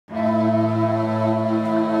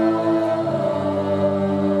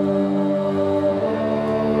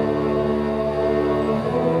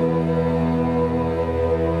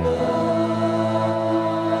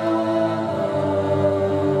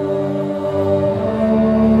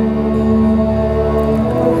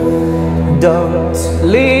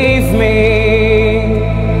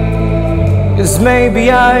maybe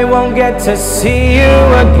I won't get to see you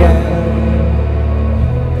again.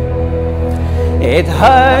 It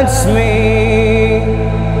hurts me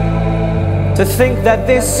to think that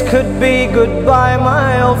this could be goodbye,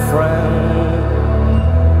 my old friend.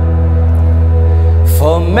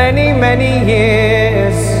 For many, many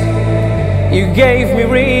years you gave me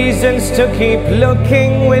reasons to keep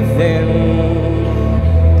looking within.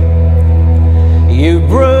 You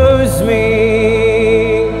bruise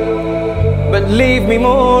me, but leave me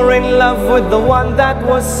more in love with the one that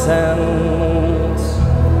was sent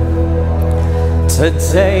to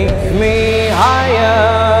take me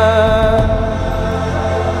higher,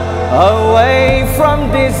 away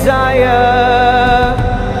from desire.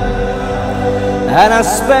 And I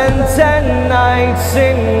spent 10 nights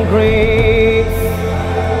in grief.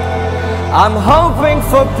 I'm hoping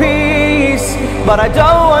for peace, but I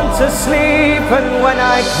don't want to sleep. And when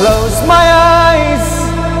I close my eyes,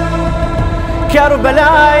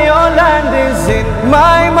 Karbala, your land is in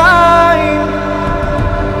my mind.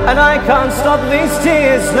 And I can't stop these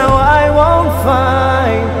tears, no, I won't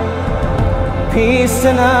find peace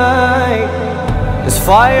tonight. This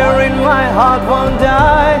fire in my heart won't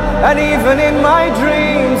die, and even in my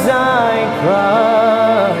dreams I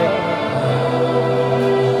cry.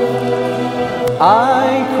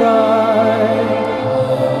 I cry.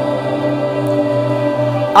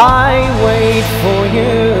 I wait for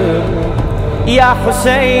you, Ya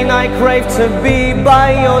Hussein, I crave to be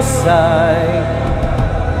by your side.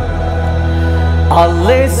 I'll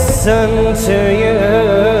listen to you,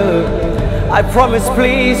 I promise,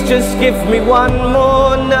 please just give me one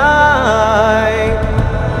more night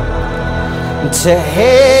to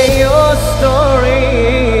hear your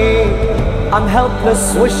story. I'm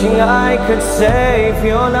helpless, wishing I could save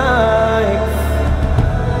your life,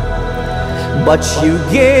 but you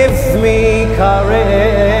give me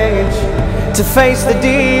courage to face the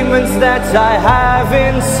demons that I have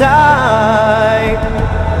inside,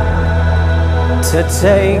 to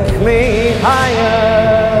take me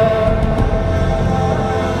higher,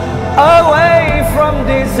 away from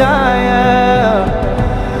desire.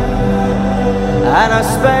 And I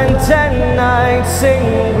spent 10 nights in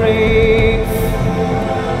grief.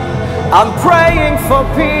 I'm praying for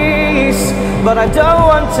peace, but I don't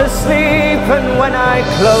want to sleep. And when I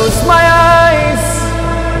close my eyes,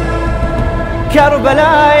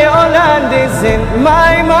 Karbala, your land is in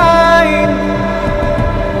my mind.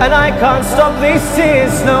 And I can't stop these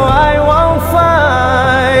tears, no, I won't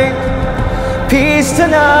find peace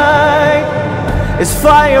tonight. This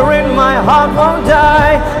fire in my heart won't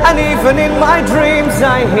die, and even in my dreams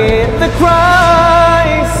I hear the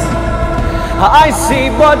cries. I see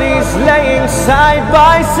bodies laying side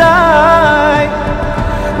by side,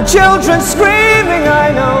 children screaming,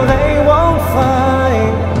 I know they won't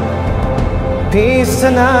find peace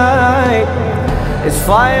tonight. This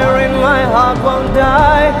fire in my heart won't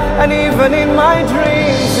die, and even in my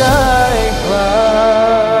dreams I cry.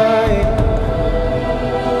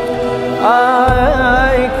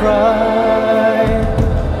 I cry,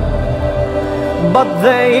 but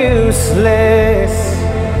they're useless.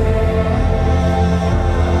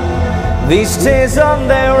 These tears on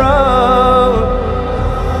their own,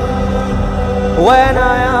 when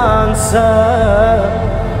I answer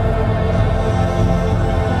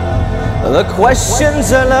the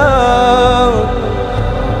questions alone,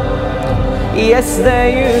 yes,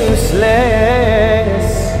 they're useless.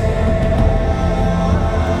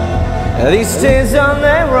 These tears on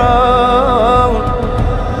their own,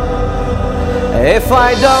 if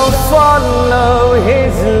I don't follow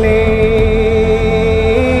his lead.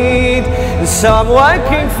 So I'm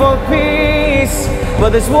working for peace,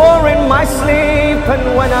 but there's war in my sleep.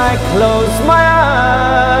 And when I close my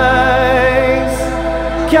eyes,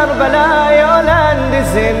 Karbala, your land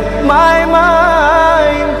is in my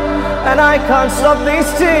mind. And I can't stop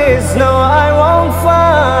these tears, no, I won't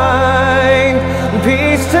find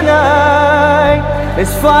peace tonight.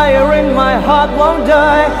 This fire in my heart won't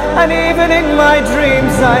die, and even in my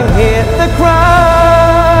dreams I hear the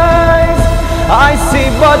cries. I see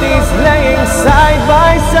bodies laying side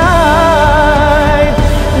by side,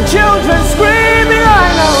 children screaming, I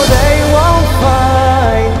know they won't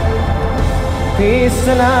find peace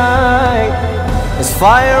tonight. This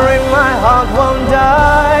fire in my heart won't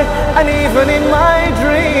die, and even in my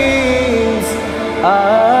dreams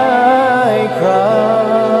I cry.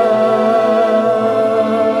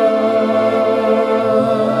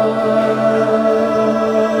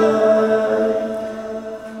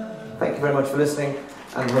 Thank you very much for listening,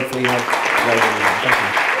 and hopefully you have a very good night.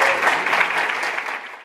 Thank you.